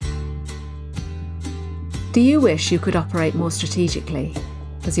Do you wish you could operate more strategically?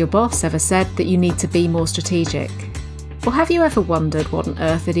 Has your boss ever said that you need to be more strategic? Or have you ever wondered what on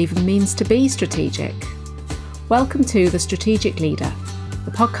earth it even means to be strategic? Welcome to The Strategic Leader,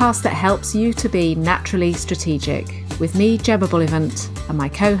 the podcast that helps you to be naturally strategic, with me, Gemma Bullivant, and my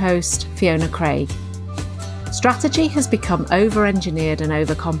co-host, Fiona Craig. Strategy has become over-engineered and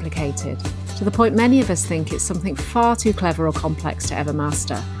overcomplicated, to the point many of us think it's something far too clever or complex to ever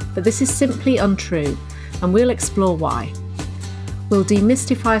master. But this is simply untrue, and we'll explore why. We'll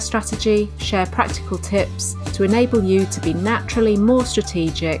demystify strategy, share practical tips to enable you to be naturally more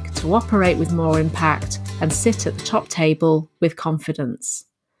strategic, to operate with more impact, and sit at the top table with confidence.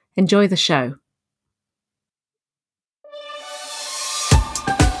 Enjoy the show.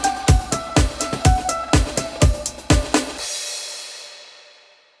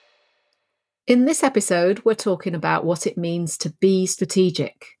 In this episode, we're talking about what it means to be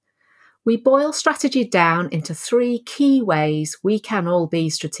strategic. We boil strategy down into 3 key ways we can all be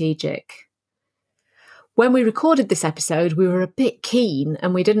strategic. When we recorded this episode, we were a bit keen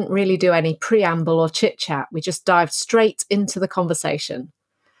and we didn't really do any preamble or chit-chat. We just dived straight into the conversation.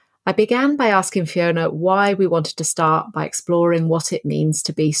 I began by asking Fiona why we wanted to start by exploring what it means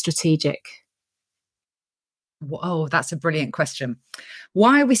to be strategic. Oh, that's a brilliant question.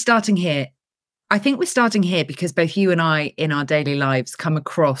 Why are we starting here? I think we're starting here because both you and I in our daily lives come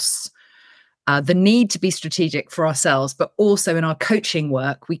across the need to be strategic for ourselves, but also in our coaching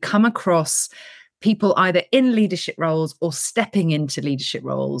work, we come across people either in leadership roles or stepping into leadership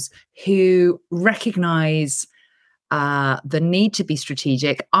roles who recognize the need to be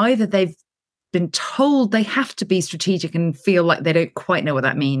strategic. Either they've been told they have to be strategic and feel like they don't quite know what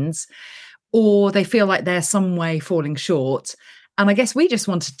that means, or they feel like they're some way falling short. And I guess we just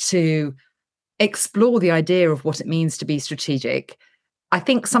wanted to explore the idea of what it means to be strategic. I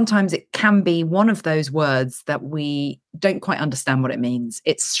think sometimes it can be one of those words that we don't quite understand what it means.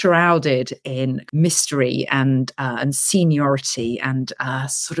 It's shrouded in mystery and seniority and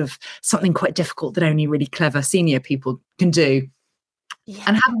sort of something quite difficult that only really clever senior people can do. Yeah.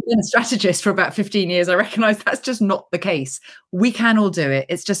 And having been a strategist for about 15 years, I recognise that's just not the case. We can all do it.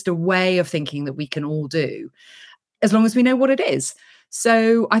 It's just a way of thinking that we can all do, as long as we know what it is.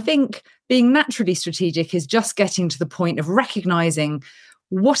 So I think being naturally strategic is just getting to the point of recognising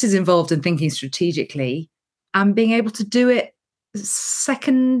what is involved in thinking strategically and being able to do it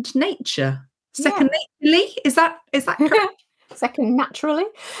second nature. Second naturally? Is that correct? Second naturally?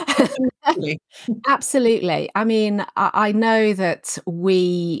 Absolutely. I mean, I know that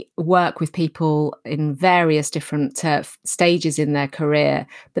we work with people in various different stages in their career,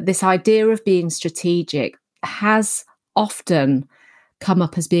 but this idea of being strategic has often come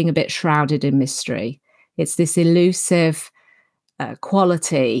up as being a bit shrouded in mystery. It's this elusive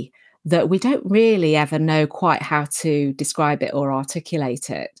quality that we don't really ever know quite how to describe it or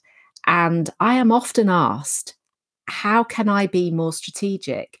articulate it. And I am often asked, how can I be more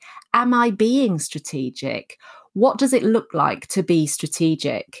strategic? Am I being strategic? What does it look like to be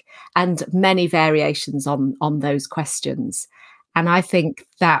strategic? And many variations on those questions. And I think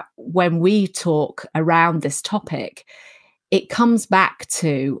that when we talk around this topic, it comes back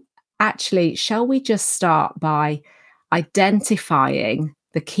to, actually, shall we just start by identifying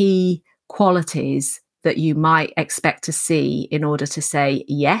the key qualities that you might expect to see in order to say,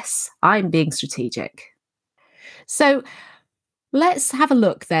 yes, I'm being strategic. So let's have a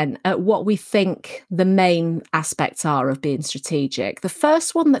look then at what we think the main aspects are of being strategic. The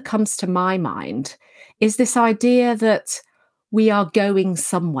first one that comes to my mind is this idea that we are going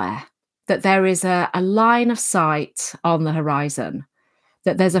somewhere, that there is a line of sight on the horizon,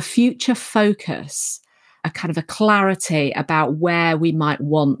 that there's a future focus, a kind of a clarity about where we might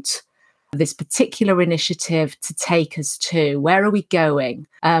want this particular initiative to take us to. Where are we going?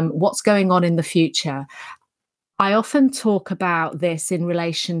 What's going on in the future? I often talk about this in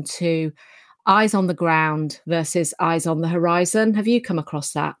relation to eyes on the ground versus eyes on the horizon. Have you come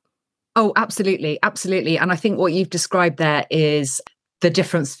across that? Oh, absolutely. Absolutely. And I think what you've described there is the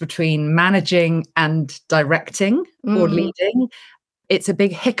difference between managing and directing or leading. It's a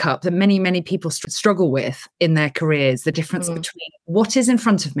big hiccup that many, many people struggle with in their careers, the difference between what is in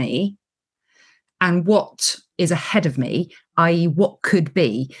front of me and what is ahead of me, i.e. what could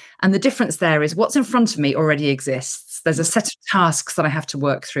be. And the difference there is what's in front of me already exists. There's a set of tasks that I have to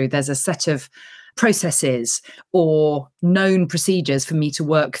work through. There's a set of processes or known procedures for me to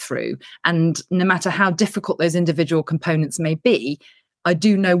work through. And no matter how difficult those individual components may be, I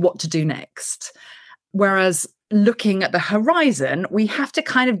do know what to do next. Whereas looking at the horizon, we have to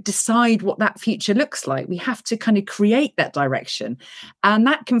kind of decide what that future looks like. We have to kind of create that direction. And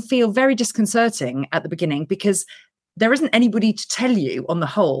that can feel very disconcerting at the beginning because there isn't anybody to tell you on the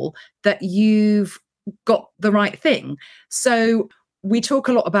whole that you've got the right thing. So we talk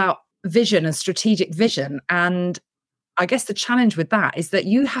a lot about vision and strategic vision. And I guess the challenge with that is that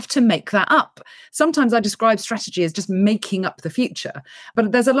you have to make that up. Sometimes I describe strategy as just making up the future.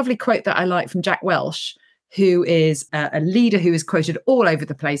 But there's a lovely quote that I like from Jack Welch, who is a leader who is quoted all over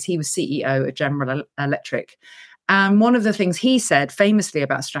the place. He was CEO at General Electric. And one of the things he said famously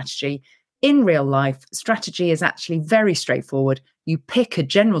about strategy, in real life, strategy is actually very straightforward. You pick a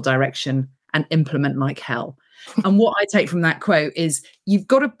general direction and implement like hell. And what I take from that quote is you've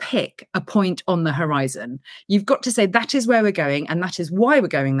got to pick a point on the horizon. You've got to say that is where we're going and that is why we're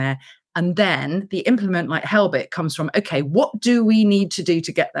going there. And then the implement like hell bit comes from, okay, what do we need to do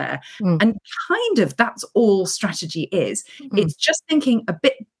to get there? And kind of that's all strategy is. It's just thinking a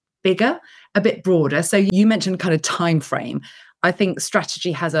bit bigger, a bit broader. So you mentioned kind of time frame. I think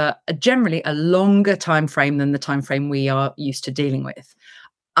strategy has a generally a longer time frame than the time frame we are used to dealing with.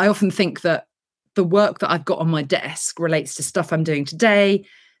 I often think that the work that I've got on my desk relates to stuff I'm doing today,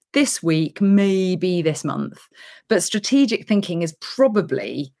 this week, maybe this month. But strategic thinking is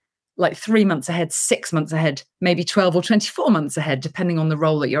probably like 3 months ahead, 6 months ahead, maybe 12 or 24 months ahead, depending on the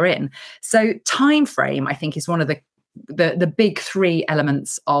role that you're in. So time frame, I think, is one of the big three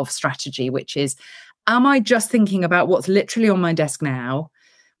elements of strategy, which is, am I just thinking about what's literally on my desk now,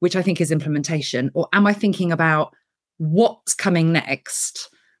 which I think is implementation, or am I thinking about what's coming next,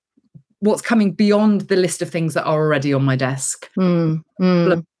 what's coming beyond the list of things that are already on my desk?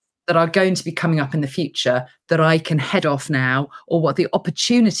 That are going to be coming up in the future that I can head off now, or what the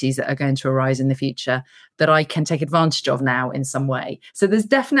opportunities that are going to arise in the future that I can take advantage of now in some way. So there's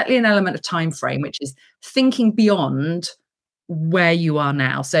definitely an element of time frame, which is thinking beyond where you are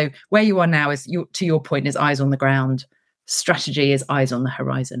now. So where you are now is, to your point, is eyes on the ground. Strategy is eyes on the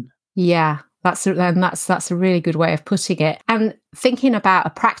horizon. Yeah, that's a really good way of putting it. And thinking about a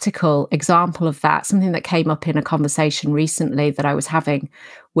practical example of that, something that came up in a conversation recently that I was having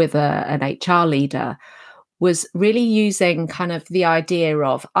with an HR leader, was really using kind of the idea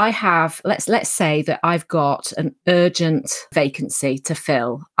of, I have, let's say that I've got an urgent vacancy to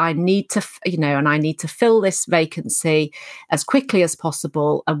fill. I need to, and I need to fill this vacancy as quickly as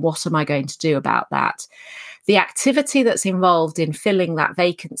possible. And what am I going to do about that? The activity that's involved in filling that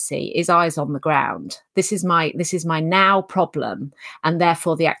vacancy is eyes on the ground. This is my now problem. And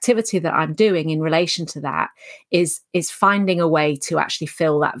therefore the activity that I'm doing in relation to that is finding a way to actually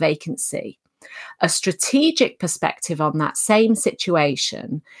fill that vacancy. A strategic perspective on that same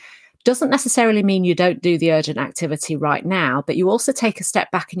situation doesn't necessarily mean you don't do the urgent activity right now, but you also take a step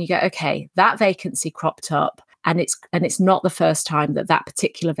back and you go, okay, that vacancy cropped up. And it's not the first time that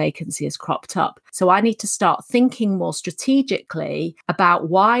particular vacancy has cropped up. So I need to start thinking more strategically about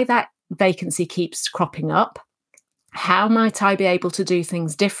why that vacancy keeps cropping up. How might I be able to do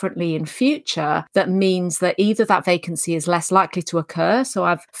things differently in future that means that either that vacancy is less likely to occur, so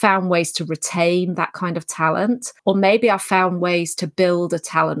I've found ways to retain that kind of talent, or maybe I've found ways to build a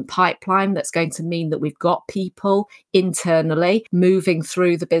talent pipeline that's going to mean that we've got people internally moving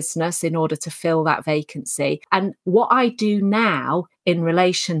through the business in order to fill that vacancy. And what I do now in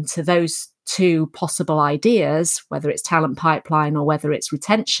relation to those two possible ideas, whether it's talent pipeline or whether it's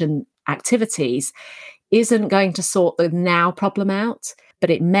retention activities, isn't going to sort the now problem out, but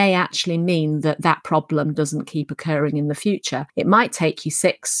it may actually mean that problem doesn't keep occurring in the future. It might take you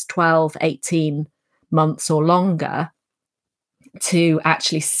 6, 12, 18 months or longer to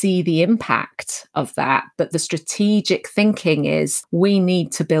actually see the impact of that. But the strategic thinking is we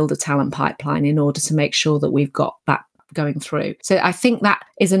need to build a talent pipeline in order to make sure that we've got that going through. So I think that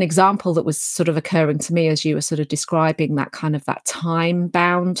is an example that was sort of occurring to me as you were sort of describing that kind of that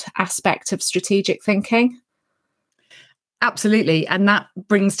time-bound aspect of strategic thinking. Absolutely. And that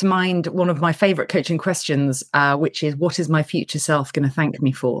brings to mind one of my favorite coaching questions, which is, what is my future self going to thank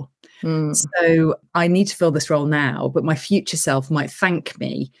me for? So I need to fill this role now, but my future self might thank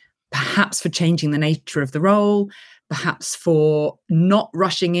me perhaps for changing the nature of the role, perhaps for not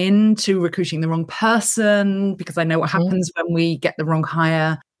rushing into recruiting the wrong person, because I know what happens when we get the wrong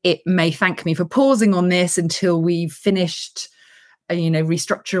hire. It may thank me for pausing on this until we've finished,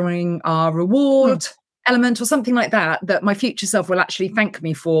 restructuring our reward element or something like that, that my future self will actually thank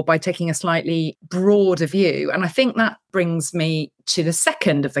me for by taking a slightly broader view. And I think that brings me to the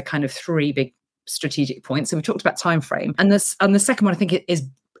second of the kind of three big strategic points. So we talked about time frame. And the second one, I think,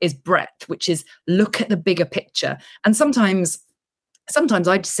 is breadth, which is look at the bigger picture. And sometimes Sometimes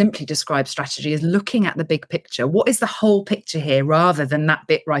I'd simply describe strategy as looking at the big picture. What is the whole picture here rather than that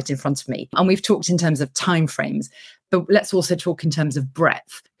bit right in front of me? And we've talked in terms of timeframes, but let's also talk in terms of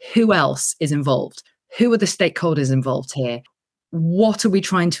breadth. Who else is involved? Who are the stakeholders involved here? What are we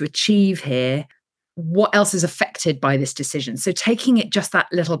trying to achieve here? What else is affected by this decision? So taking it just that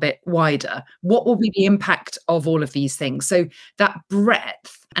little bit wider, what will be the impact of all of these things? So that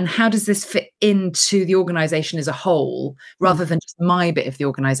breadth, and how does this fit into the organization as a whole, rather than just my bit of the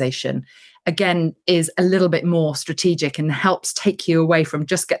organization, again, is a little bit more strategic and helps take you away from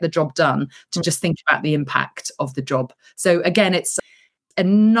just get the job done to just think about the impact of the job. So again, it's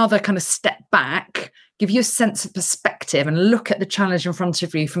another kind of step back, give you a sense of perspective and look at the challenge in front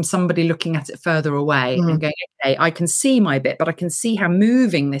of you from somebody looking at it further away and going, okay, I can see my bit, but I can see how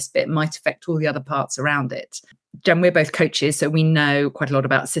moving this bit might affect all the other parts around it. Jen, we're both coaches, so we know quite a lot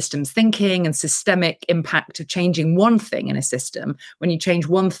about systems thinking and systemic impact of changing one thing in a system. When you change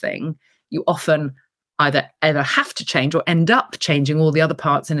one thing, you often either have to change or end up changing all the other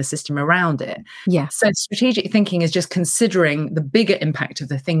parts in a system around it. Yeah. So strategic thinking is just considering the bigger impact of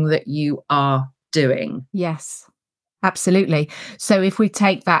the thing that you are doing. Yes, absolutely. So if we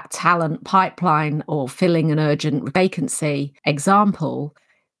take that talent pipeline or filling an urgent vacancy example,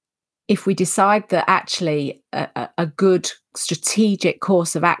 if we decide that actually a good strategic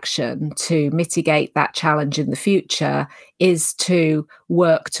course of action to mitigate that challenge in the future is to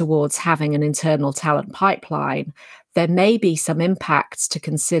work towards having an internal talent pipeline, there may be some impacts to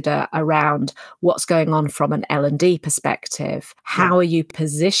consider around what's going on from an L&D perspective. How are you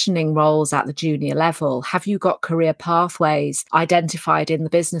positioning roles at the junior level? Have you got career pathways identified in the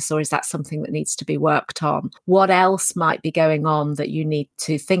business, or is that something that needs to be worked on? What else might be going on that you need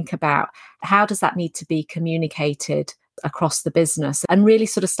to think about? How does that need to be communicated across the business? And really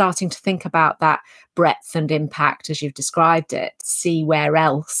sort of starting to think about that breadth and impact as you've described it, see where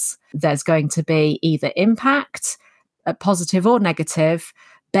else there's going to be either impact, positive or negative,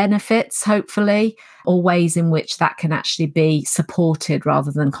 benefits, hopefully, or ways in which that can actually be supported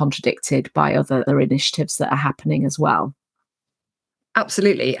rather than contradicted by other initiatives that are happening as well.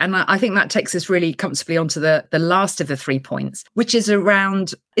 Absolutely. And I think that takes us really comfortably onto the last of the 3 points, which is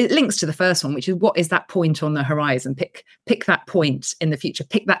around, it links to the first one, which is what is that point on the horizon? Pick that point in the future,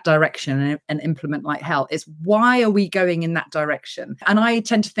 pick that direction and implement like hell. It's why are we going in that direction? And I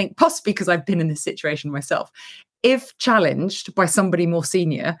tend to think, possibly because I've been in this situation myself, if challenged by somebody more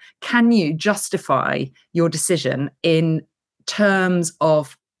senior, can you justify your decision in terms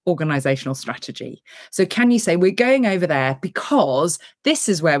of organizational strategy? So can you say, we're going over there because this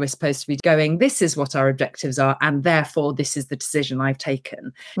is where we're supposed to be going, this is what our objectives are, and therefore this is the decision I've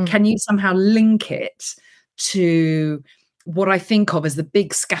taken. Can you somehow link it to what I think of as the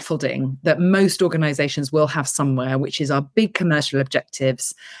big scaffolding that most organizations will have somewhere, which is our big commercial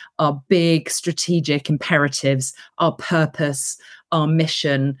objectives, our big strategic imperatives, our purpose, our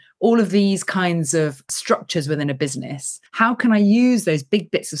mission, all of these kinds of structures within a business? How can I use those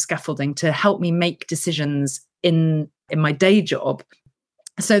big bits of scaffolding to help me make decisions in my day job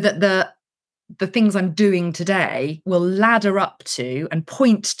so that the things I'm doing today will ladder up to and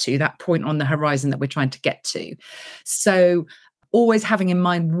point to that point on the horizon that we're trying to get to? So always having in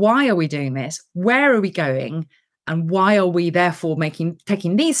mind, why are we doing this? Where are we going? And why are we therefore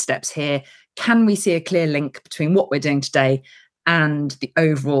taking these steps here? Can we see a clear link between what we're doing today and the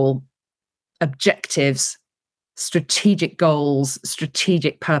overall objectives, strategic goals,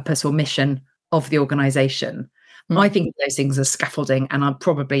 strategic purpose or mission of the organization? I think of those things as scaffolding, and I'll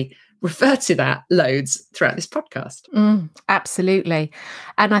probably refer to that loads throughout this podcast. Absolutely.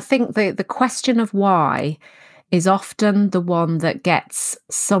 And I think the question of why is often the one that gets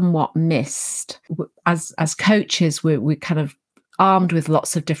somewhat missed. As coaches, we're kind of armed with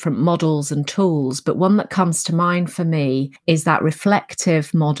lots of different models and tools, but one that comes to mind for me is that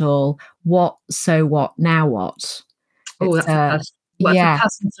reflective model, what, so what, now what? Oh, that's a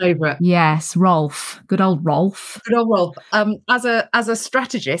person's favourite. Yes, Rolf. Good old Rolf. Good old Rolf. As a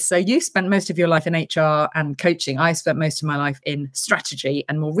strategist, so you spent most of your life in HR and coaching. I spent most of my life in strategy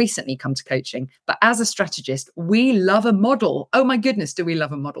and more recently come to coaching. But as a strategist, we love a model. Oh my goodness, do we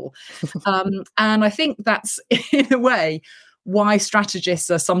love a model? And I think that's, in a way, why strategists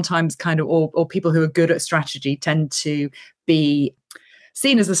are sometimes kind of, or people who are good at strategy tend to be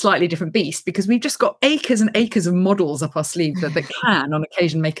seen as a slightly different beast, because we've just got acres and acres of models up our sleeve that can on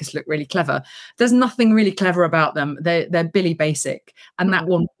occasion make us look really clever. There's nothing really clever about them. They're Billy Basic. And that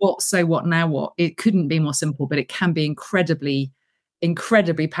one, what, so what, now what, it couldn't be more simple, but it can be incredibly,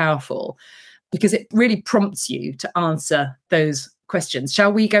 incredibly powerful because it really prompts you to answer those questions.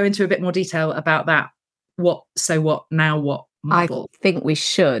 Shall we go into a bit more detail about that? What, so what, now what model? I think we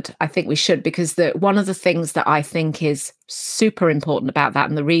should. Because one of the things that I think is super important about that,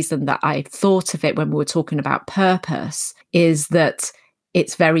 and the reason that I thought of it when we were talking about purpose, is that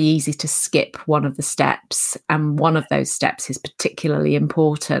it's very easy to skip one of the steps. And one of those steps is particularly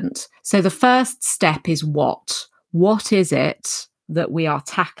important. So the first step is what? What is it that we are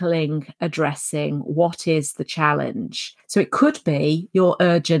tackling, addressing? What is the challenge? So it could be your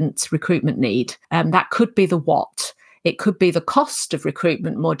urgent recruitment need. That could be the what. It could be the cost of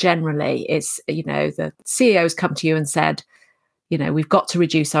recruitment more generally. It's, the CEOs come to you and said, we've got to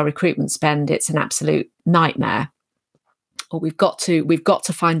reduce our recruitment spend. It's an absolute nightmare. Or we've got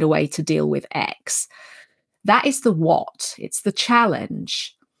to find a way to deal with X. That is the what. It's the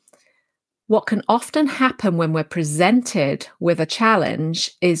challenge. What can often happen when we're presented with a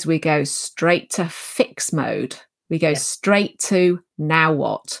challenge is we go straight to fix mode. We go straight to now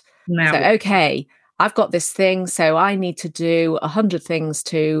what? Okay, I've got this thing, so I need to do 100 things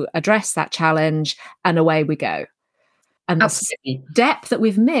to address that challenge, and away we go. And Absolutely. the step that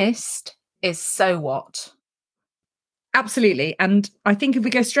we've missed is so what? Absolutely. And I think if we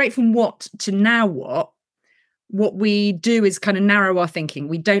go straight from what to now what we do is kind of narrow our thinking.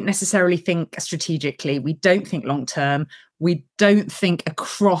 We don't necessarily think strategically. We don't think long term. We don't think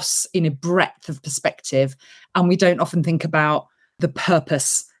across in a breadth of perspective. And we don't often think about the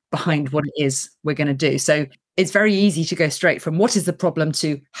purpose behind what it is we're going to do. So it's very easy to go straight from what is the problem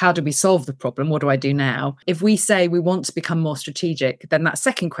to how do we solve the problem? What do I do now? If we say we want to become more strategic, then that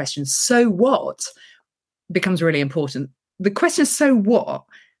second question, so what, becomes really important. The question, so what,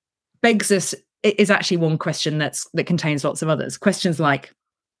 begs us, it is actually one question that contains lots of others. Questions like,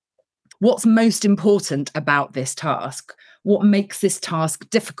 what's most important about this task? What makes this task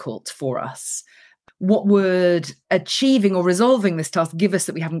difficult for us? What would achieving or resolving this task give us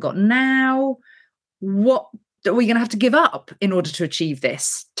that we haven't got now? What are we going to have to give up in order to achieve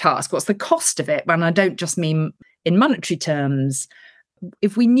this task? What's the cost of it? And I don't just mean in monetary terms.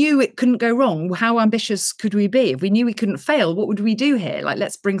 If we knew it couldn't go wrong, how ambitious could we be? If we knew we couldn't fail, what would we do here? Like,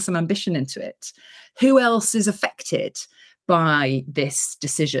 let's bring some ambition into it. Who else is affected by this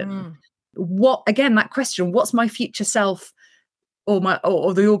decision? What, again, that question, what's my future self or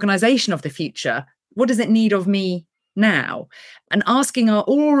the organization of the future? What does it need of me now? And asking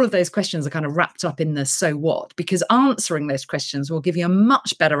all of those questions are kind of wrapped up in the so what, because answering those questions will give you a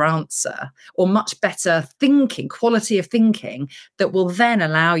much better answer or much better quality of thinking that will then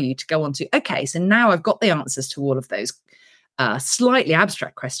allow you to go on to, okay, so now I've got the answers to all of those slightly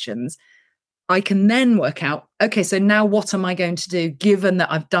abstract questions. I can then work out, okay, so now what am I going to do given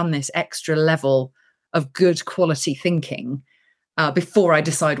that I've done this extra level of good quality thinking before I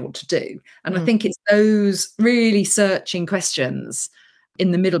decide what to do? And I think it's those really searching questions in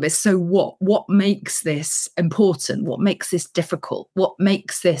the middle bit. So what makes this important? What makes this difficult? What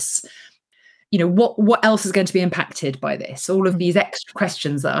makes this, what else is going to be impacted by this? All of these extra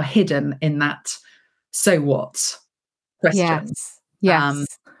questions that are hidden in that so what question. Yes.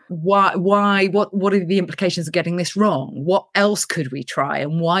 Why, what are the implications of getting this wrong? What else could we try?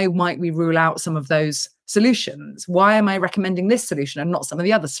 And why might we rule out some of those solutions? Why am I recommending this solution and not some of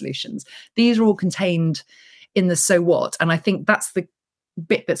the other solutions? These are all contained in the so what. And I think that's the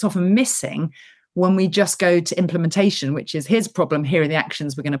bit that's often missing when we just go to implementation, which is here's a problem, here are the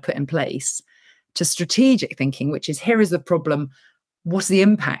actions we're going to put in place, to strategic thinking, which is here is the problem, what's the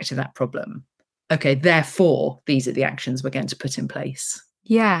impact of that problem? Okay, therefore, these are the actions we're going to put in place.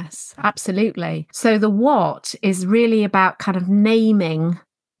 Yes, absolutely. So the what is really about kind of naming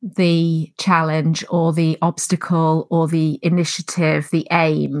the challenge or the obstacle or the initiative, the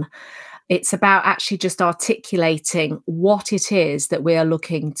aim. It's about actually just articulating what it is that we are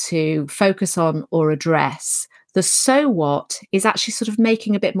looking to focus on or address. The so what is actually sort of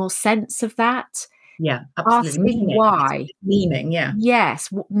making a bit more sense of that. Yeah, absolutely. Asking why. Meaning, yeah. Yes,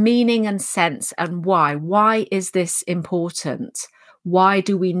 meaning and sense and why. Why is this important? Why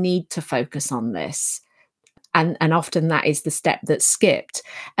do we need to focus on this? And often that is the step that's skipped.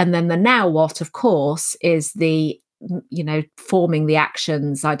 And then the now what, of course, is the, forming the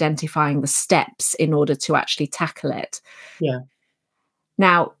actions, identifying the steps in order to actually tackle it. Yeah.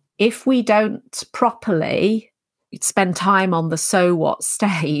 Now, if we don't properly spend time on the so what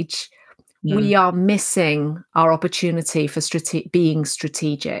stage, we are missing our opportunity for being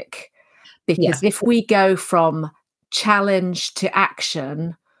strategic. Because if we go from challenge to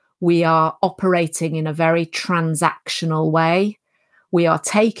action, we are operating in a very transactional way. We are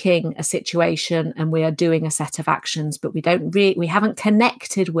taking a situation and we are doing a set of actions, but we haven't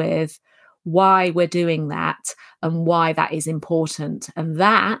connected with why we're doing that and why that is important. And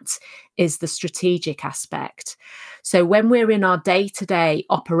that is the strategic aspect. So when we're in our day-to-day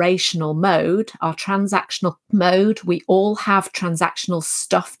operational mode, our transactional mode, we all have transactional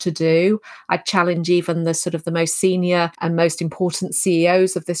stuff to do. I challenge even the sort of the most senior and most important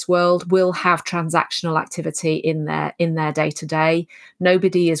CEOs of this world will have transactional activity in their day-to-day.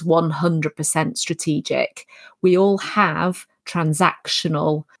 Nobody is 100% strategic. We all have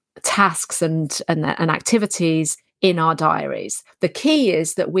transactional tasks and activities in our diaries. The key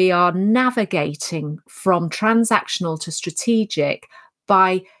is that we are navigating from transactional to strategic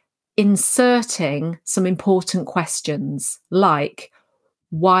by inserting some important questions like,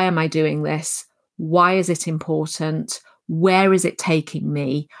 why am I doing this? Why is it important? Where is it taking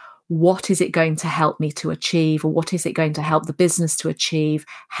me? What is it going to help me to achieve? Or what is it going to help the business to achieve?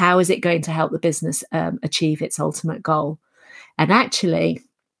 How is it going to help the business achieve its ultimate goal? And actually,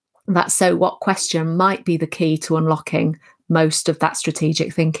 that so what question might be the key to unlocking most of that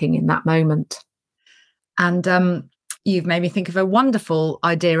strategic thinking in that moment. And you've made me think of a wonderful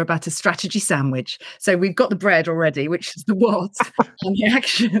idea about a strategy sandwich. So we've got the bread already, which is the what and the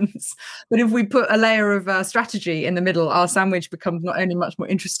actions. But if we put a layer of strategy in the middle, our sandwich becomes not only much more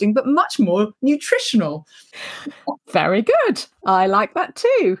interesting, but much more nutritional. Very good. I like that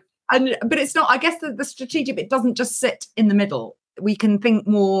too. But it's not, I guess the strategic bit doesn't just sit in the middle. We can think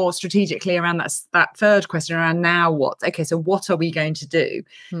more strategically around that third question around now what? Okay, so what are we going to do?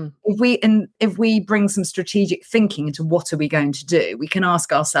 If we bring some strategic thinking into what are we going to do, we can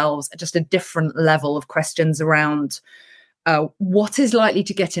ask ourselves just a different level of questions around what is likely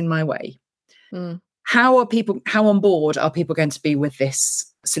to get in my way? How on board are people going to be with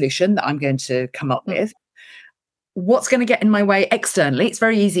this solution that I'm going to come up with? What's going to get in my way externally? It's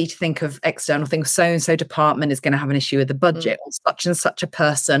very easy to think of external things. So-and-so department is going to have an issue with the budget, or such and such a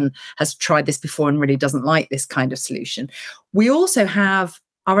person has tried this before and really doesn't like this kind of solution. We also have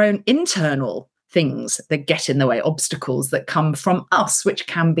our own internal things that get in the way, obstacles that come from us, which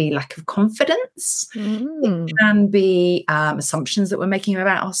can be lack of confidence. It can be assumptions that we're making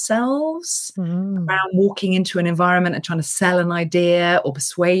about ourselves, around walking into an environment and trying to sell an idea or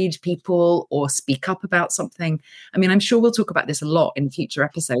persuade people or speak up about something. I mean, I'm sure we'll talk about this a lot in future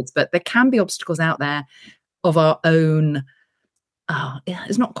episodes, but there can be obstacles out there of our own.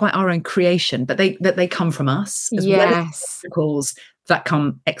 It's not quite our own creation, but they come from us, as well as obstacles that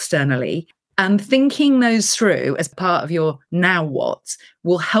come externally. And thinking those through as part of your now what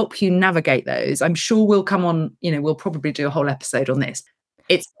will help you navigate those. I'm sure we'll come on, we'll probably do a whole episode on this.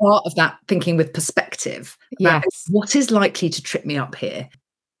 It's part of that thinking with perspective. Yes. What is likely to trip me up here?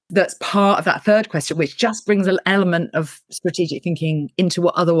 That's part of that third question, which just brings an element of strategic thinking into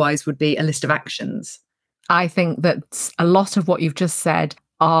what otherwise would be a list of actions. I think that a lot of what you've just said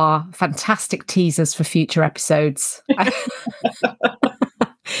are fantastic teasers for future episodes.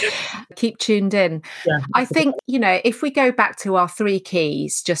 Keep tuned in. Yeah. I think, if we go back to our 3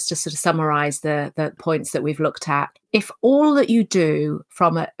 keys, just to sort of summarize the points that we've looked at, if all that you do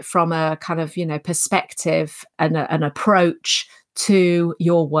from a kind of, perspective and an approach to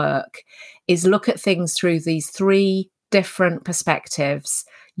your work is look at things through these 3 different perspectives,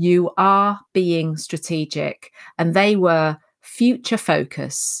 you are being strategic. And they were future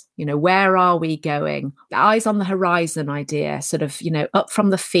focus, where are we going? The eyes on the horizon idea, sort of, up from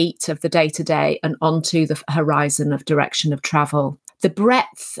the feet of the day-to-day and onto the horizon of direction of travel. The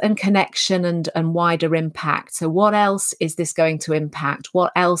breadth and connection and wider impact. So what else is this going to impact?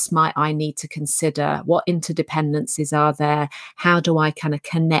 What else might I need to consider? What interdependencies are there? How do I kind of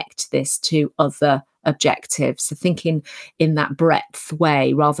connect this to other objectives? So thinking in that breadth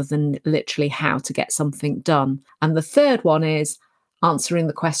way rather than literally how to get something done. And the third one is answering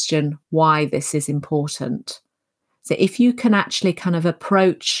the question why this is important. So if you can actually kind of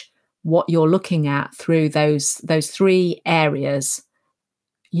approach what you're looking at through those 3 areas,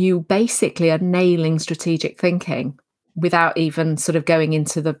 you basically are nailing strategic thinking without even sort of going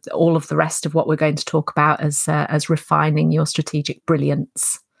into all of the rest of what we're going to talk about as refining your strategic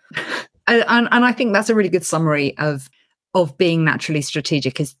brilliance. And I think that's a really good summary of being naturally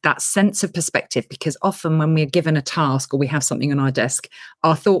strategic, is that sense of perspective, because often when we're given a task or we have something on our desk,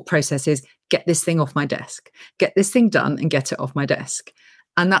 our thought process is get this thing off my desk, get this thing done and get it off my desk.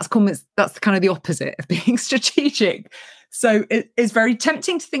 And that's kind of the opposite of being strategic. So it's very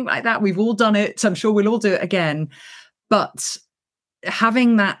tempting to think like that. We've all done it. So I'm sure we'll all do it again. But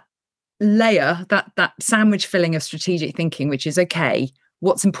having that layer, that sandwich filling of strategic thinking, which is, okay,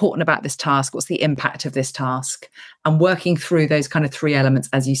 what's important about this task? What's the impact of this task? And working through those kind of 3 elements,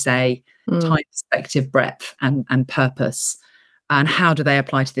 as you say, time, perspective, breadth, and purpose. and how do they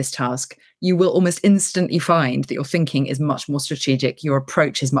apply to this task, you will almost instantly find that your thinking is much more strategic, your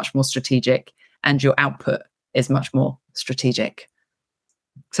approach is much more strategic, and your output is much more strategic.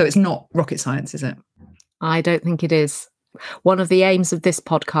 So it's not rocket science, is it? I don't think it is. One of the aims of this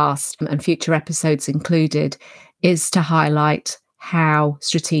podcast, and future episodes included, is to highlight how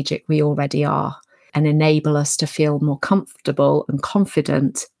strategic we already are and enable us to feel more comfortable and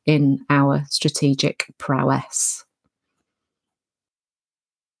confident in our strategic prowess.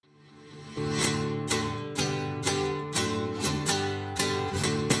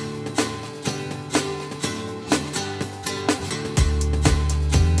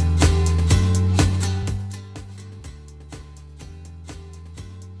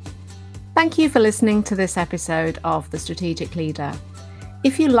 Thank you for listening to this episode of The Strategic Leader.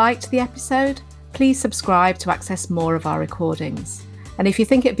 If you liked the episode, please subscribe to access more of our recordings. And if you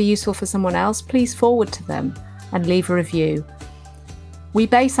think it'd be useful for someone else, please forward to them and leave a review. We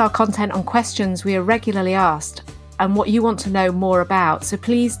base our content on questions we are regularly asked and what you want to know more about, so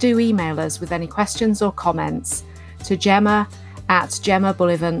please do email us with any questions or comments to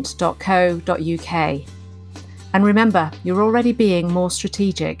gemma@gemmabullivant.co.uk. And remember, you're already being more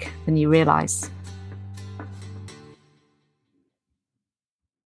strategic than you realise.